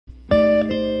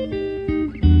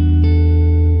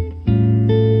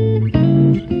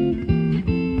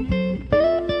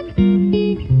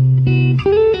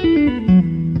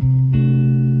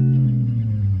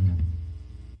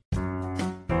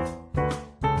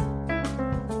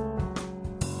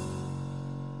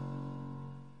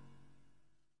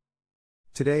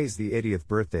Today is the 80th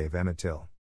birthday of Emmett Till.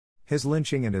 His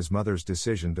lynching and his mother's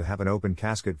decision to have an open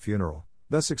casket funeral,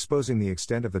 thus exposing the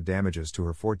extent of the damages to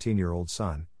her 14-year-old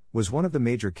son, was one of the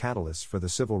major catalysts for the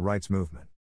civil rights movement.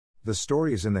 The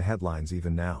story is in the headlines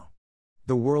even now.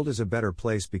 The world is a better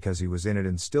place because he was in it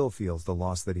and still feels the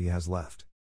loss that he has left.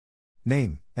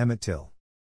 Name: Emmett Till.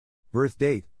 Birth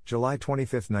date: July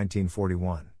 25,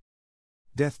 1941.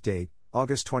 Death date: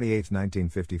 August 28,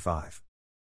 1955.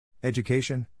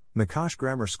 Education: McCosh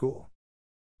Grammar School.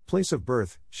 Place of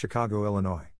birth: Chicago,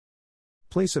 Illinois.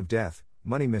 Place of death: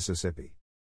 Money, Mississippi.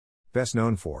 Best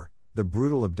known for the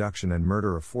brutal abduction and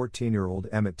murder of 14-year-old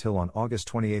Emmett Till on August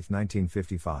 28,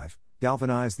 1955,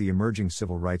 galvanized the emerging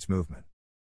civil rights movement.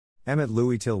 Emmett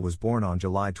Louis Till was born on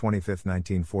July 25,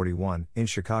 1941, in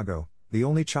Chicago, the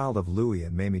only child of Louis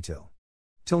and Mamie Till.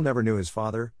 Till never knew his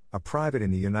father, a private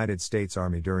in the United States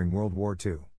Army during World War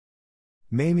II.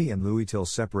 Mamie and Louis Till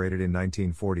separated in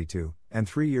 1942, and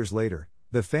 3 years later,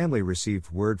 the family received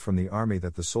word from the Army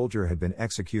that the soldier had been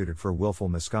executed for willful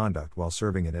misconduct while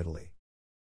serving in Italy.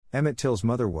 Emmett Till's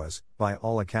mother was, by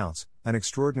all accounts, an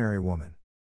extraordinary woman.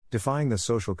 Defying the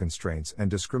social constraints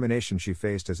and discrimination she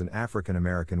faced as an African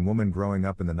American woman growing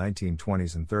up in the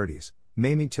 1920s and 30s,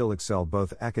 Mamie Till excelled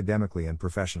both academically and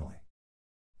professionally.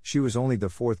 She was only the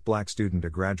fourth black student to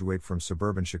graduate from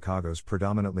suburban Chicago's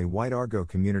predominantly white Argo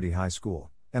Community High School,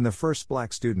 and the first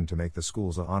black student to make the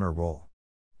school's honor roll.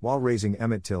 While raising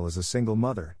Emmett Till as a single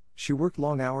mother, she worked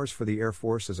long hours for the Air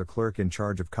Force as a clerk in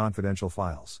charge of confidential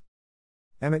files.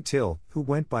 Emmett Till, who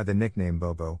went by the nickname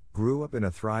Bobo, grew up in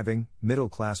a thriving,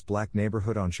 middle-class black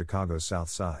neighborhood on Chicago's South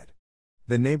Side.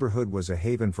 The neighborhood was a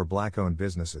haven for black-owned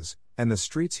businesses, and the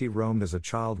streets he roamed as a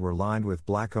child were lined with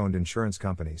black-owned insurance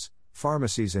companies,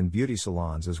 pharmacies and beauty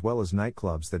salons, as well as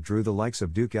nightclubs that drew the likes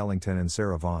of Duke Ellington and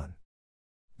Sarah Vaughan.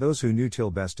 Those who knew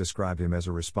Till best described him as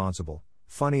a responsible,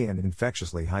 funny and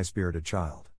infectiously high-spirited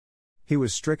child. He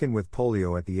was stricken with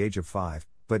polio at the age of 5,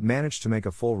 but managed to make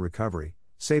a full recovery,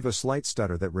 save a slight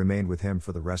stutter that remained with him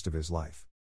for the rest of his life.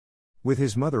 With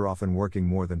his mother often working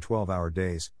more than 12-hour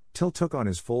days, Till took on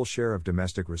his full share of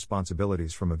domestic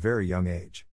responsibilities from a very young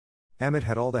age. Emmett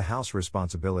had all the house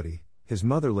responsibility, his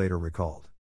mother later recalled.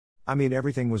 I mean,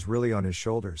 everything was really on his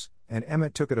shoulders, and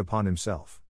Emmett took it upon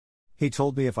himself. He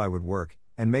told me if I would work,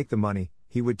 and make the money,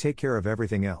 he would take care of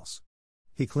everything else.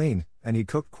 He cleaned, and he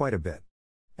cooked quite a bit.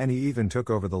 And he even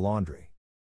took over the laundry.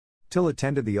 Till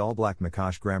attended the all-black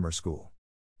McCosh Grammar School.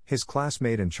 His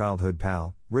classmate and childhood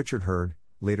pal, Richard Hurd,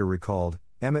 later recalled,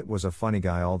 Emmett was a funny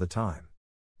guy all the time.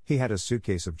 He had a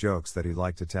suitcase of jokes that he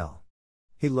liked to tell.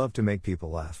 He loved to make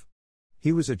people laugh.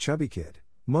 He was a chubby kid,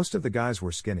 most of the guys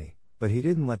were skinny, but he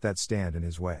didn't let that stand in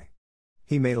his way.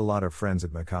 He made a lot of friends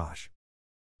at McCosh.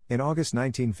 In August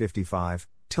 1955,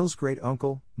 Till's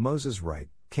great-uncle, Moses Wright,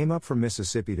 came up from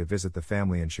Mississippi to visit the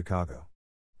family in Chicago.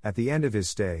 At the end of his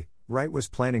stay, Wright was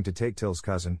planning to take Till's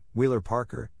cousin, Wheeler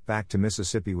Parker, back to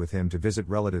Mississippi with him to visit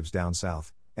relatives down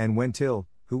south, and when Till,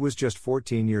 who was just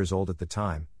 14 years old at the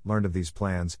time, learned of these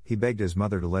plans, he begged his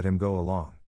mother to let him go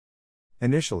along.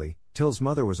 Initially, Till's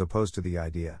mother was opposed to the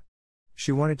idea.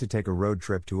 She wanted to take a road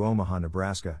trip to Omaha,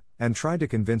 Nebraska, and tried to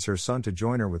convince her son to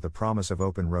join her with the promise of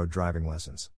open road driving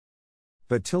lessons.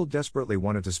 But Till desperately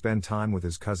wanted to spend time with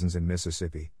his cousins in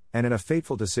Mississippi, and in a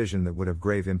fateful decision that would have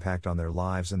grave impact on their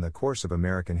lives and the course of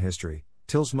American history,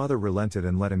 Till's mother relented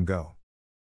and let him go.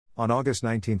 On August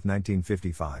 19,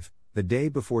 1955, the day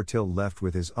before Till left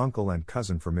with his uncle and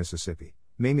cousin for Mississippi,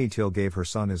 Mamie Till gave her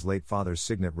son his late father's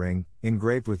signet ring,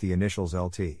 engraved with the initials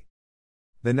LT.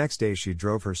 The next day she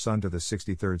drove her son to the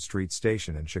 63rd Street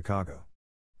station in Chicago.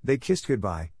 They kissed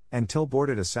goodbye, and Till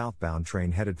boarded a southbound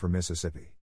train headed for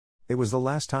Mississippi. It was the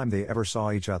last time they ever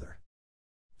saw each other.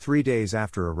 3 days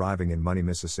after arriving in Money,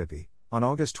 Mississippi, on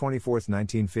August 24,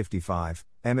 1955,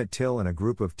 Emmett Till and a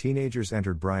group of teenagers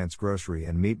entered Bryant's Grocery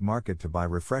and Meat Market to buy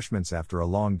refreshments after a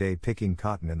long day picking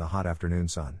cotton in the hot afternoon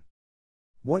sun.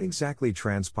 What exactly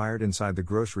transpired inside the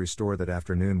grocery store that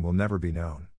afternoon will never be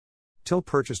known. Till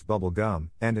purchased bubble gum,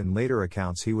 and in later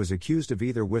accounts he was accused of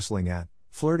either whistling at,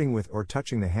 flirting with or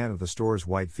touching the hand of the store's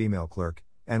white female clerk,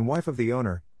 and wife of the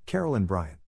owner, Carolyn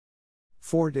Bryant.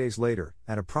 4 days later,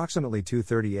 at approximately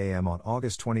 2:30 a.m. on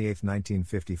August 28,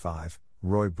 1955,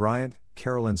 Roy Bryant,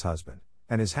 Carolyn's husband,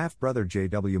 and his half-brother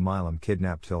J.W. Milam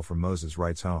kidnapped Till from Moses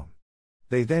Wright's home.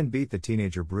 They then beat the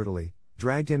teenager brutally,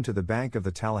 dragged him to the bank of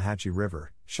the Tallahatchie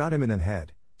River, shot him in the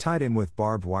head, tied him with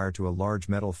barbed wire to a large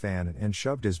metal fan and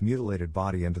shoved his mutilated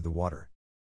body into the water.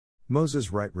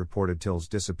 Moses Wright reported Till's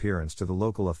disappearance to the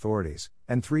local authorities,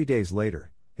 and 3 days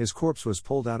later, his corpse was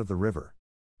pulled out of the river.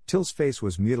 Till's face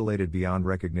was mutilated beyond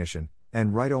recognition,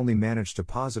 and Wright only managed to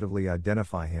positively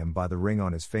identify him by the ring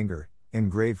on his finger,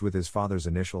 engraved with his father's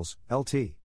initials,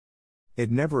 LT. It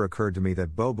never occurred to me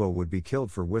that Bobo would be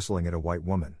killed for whistling at a white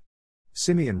woman.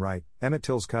 Simeon Wright, Emmett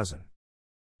Till's cousin.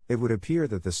 It would appear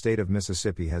that the state of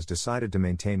Mississippi has decided to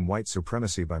maintain white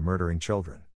supremacy by murdering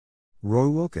children. Roy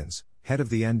Wilkins, head of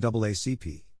the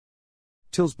NAACP.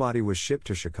 Till's body was shipped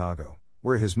to Chicago,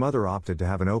 where his mother opted to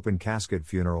have an open casket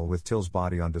funeral with Till's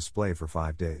body on display for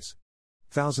 5 days.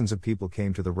 Thousands of people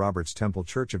came to the Roberts Temple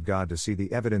Church of God to see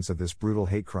the evidence of this brutal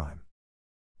hate crime.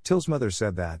 Till's mother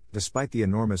said that, despite the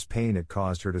enormous pain it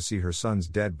caused her to see her son's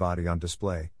dead body on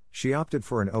display, she opted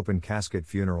for an open casket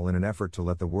funeral in an effort to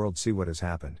let the world see what has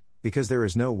happened, because there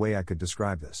is no way I could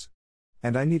describe this.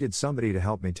 And I needed somebody to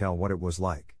help me tell what it was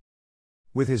like.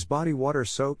 With his body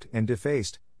water-soaked and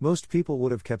defaced, most people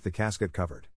would have kept the casket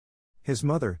covered. His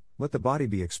mother, let the body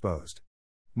be exposed.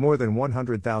 More than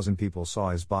 100,000 people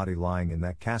saw his body lying in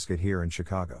that casket here in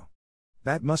Chicago.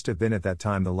 That must have been at that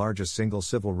time the largest single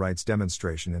civil rights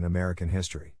demonstration in American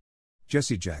history.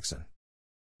 Jesse Jackson.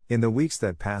 In the weeks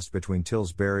that passed between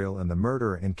Till's burial and the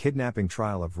murder and kidnapping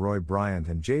trial of Roy Bryant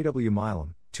and J.W.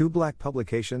 Milam, 2 black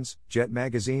publications, Jet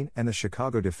Magazine and the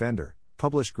Chicago Defender,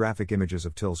 published graphic images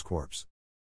of Till's corpse.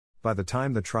 By the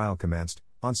time the trial commenced,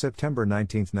 on September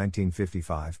 19,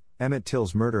 1955, Emmett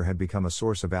Till's murder had become a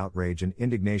source of outrage and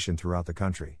indignation throughout the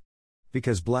country.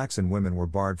 Because blacks and women were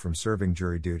barred from serving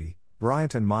jury duty,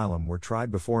 Bryant and Milam were tried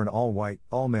before an all-white,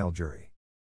 all-male jury.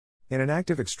 In an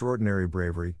act of extraordinary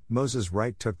bravery, Moses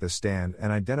Wright took the stand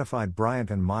and identified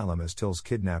Bryant and Milam as Till's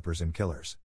kidnappers and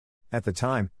killers. At the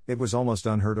time, it was almost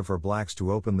unheard of for blacks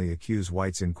to openly accuse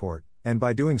whites in court, and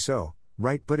by doing so,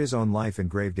 Wright put his own life in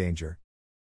grave danger.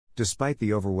 Despite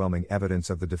the overwhelming evidence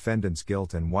of the defendant's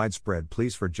guilt and widespread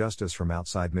pleas for justice from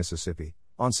outside Mississippi,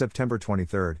 on September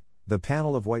 23, the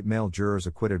panel of white male jurors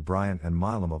acquitted Bryant and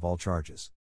Milam of all charges.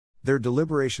 Their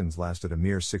deliberations lasted a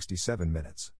mere 67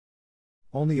 minutes.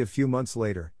 Only a few months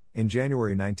later, in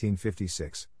January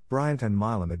 1956, Bryant and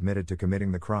Milam admitted to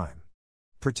committing the crime.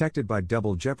 Protected by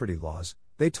double jeopardy laws,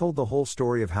 they told the whole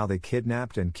story of how they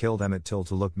kidnapped and killed Emmett Till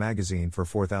to Look magazine for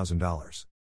 $4,000.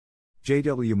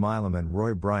 J.W. Milam and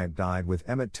Roy Bryant died with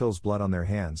Emmett Till's blood on their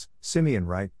hands. Simeon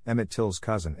Wright, Emmett Till's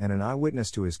cousin and an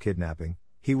eyewitness to his kidnapping,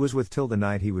 he was with Till the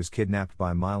night he was kidnapped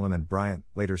by Milam and Bryant,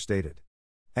 later stated.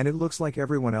 And it looks like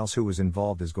everyone else who was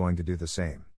involved is going to do the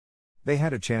same. They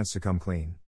had a chance to come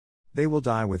clean. They will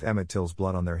die with Emmett Till's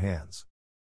blood on their hands.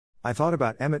 I thought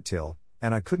about Emmett Till,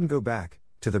 and I couldn't go back,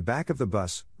 to the back of the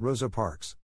bus, Rosa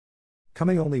Parks.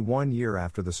 Coming only 1 year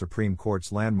after the Supreme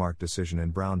Court's landmark decision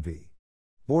in Brown v.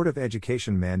 Board of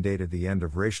Education mandated the end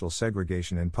of racial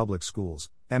segregation in public schools,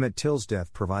 Emmett Till's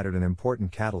death provided an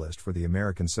important catalyst for the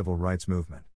American civil rights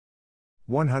movement.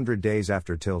 100 days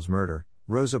after Till's murder,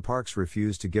 Rosa Parks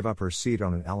refused to give up her seat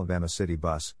on an Alabama city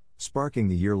bus, sparking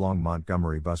the year-long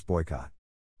Montgomery bus boycott.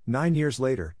 9 years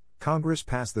later, Congress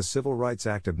passed the Civil Rights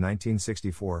Act of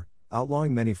 1964,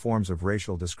 outlawing many forms of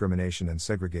racial discrimination and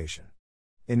segregation.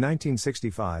 In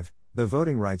 1965, the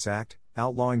Voting Rights Act,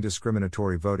 outlawing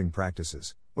discriminatory voting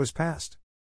practices, was passed.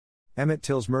 Emmett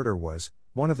Till's murder was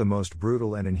one of the most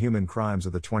brutal and inhuman crimes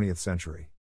of the 20th century.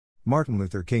 Martin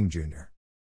Luther King Jr.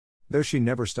 Though she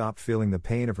never stopped feeling the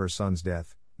pain of her son's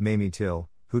death, Mamie Till,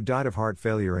 who died of heart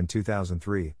failure in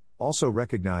 2003, also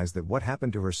recognized that what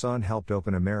happened to her son helped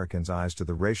open Americans' eyes to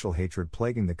the racial hatred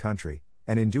plaguing the country,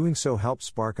 and in doing so helped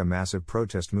spark a massive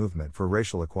protest movement for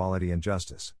racial equality and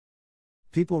justice.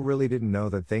 People really didn't know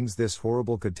that things this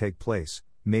horrible could take place,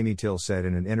 Mamie Till said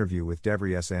in an interview with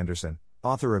Devery S. Anderson,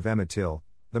 author of Emmett Till,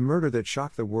 The Murder That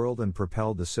Shocked the World and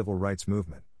Propelled the Civil Rights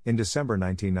Movement, in December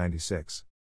 1996.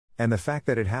 And the fact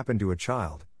that it happened to a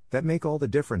child, that make all the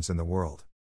difference in the world.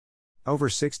 Over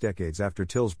 6 decades after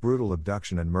Till's brutal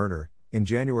abduction and murder, in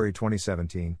January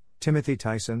 2017, Timothy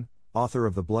Tyson, author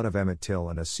of The Blood of Emmett Till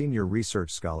and a senior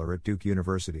research scholar at Duke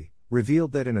University,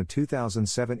 revealed that in a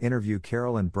 2007 interview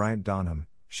Carolyn Bryant Donham,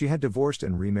 she had divorced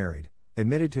and remarried,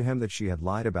 admitted to him that she had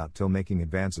lied about Till making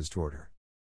advances toward her.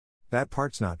 That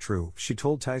part's not true, she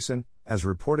told Tyson, as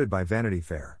reported by Vanity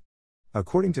Fair.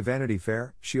 According to Vanity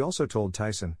Fair, she also told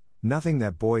Tyson, nothing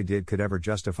that boy did could ever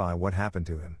justify what happened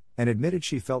to him, and admitted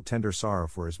she felt tender sorrow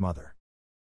for his mother.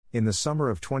 In the summer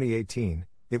of 2018,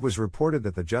 it was reported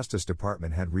that the Justice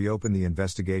Department had reopened the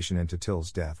investigation into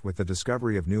Till's death with the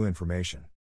discovery of new information.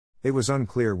 It was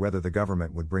unclear whether the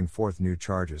government would bring forth new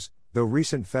charges, though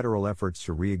recent federal efforts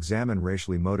to re-examine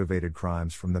racially motivated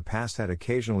crimes from the past had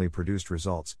occasionally produced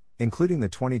results, including the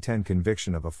 2010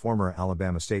 conviction of a former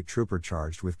Alabama state trooper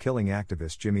charged with killing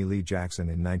activist Jimmy Lee Jackson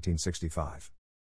in 1965.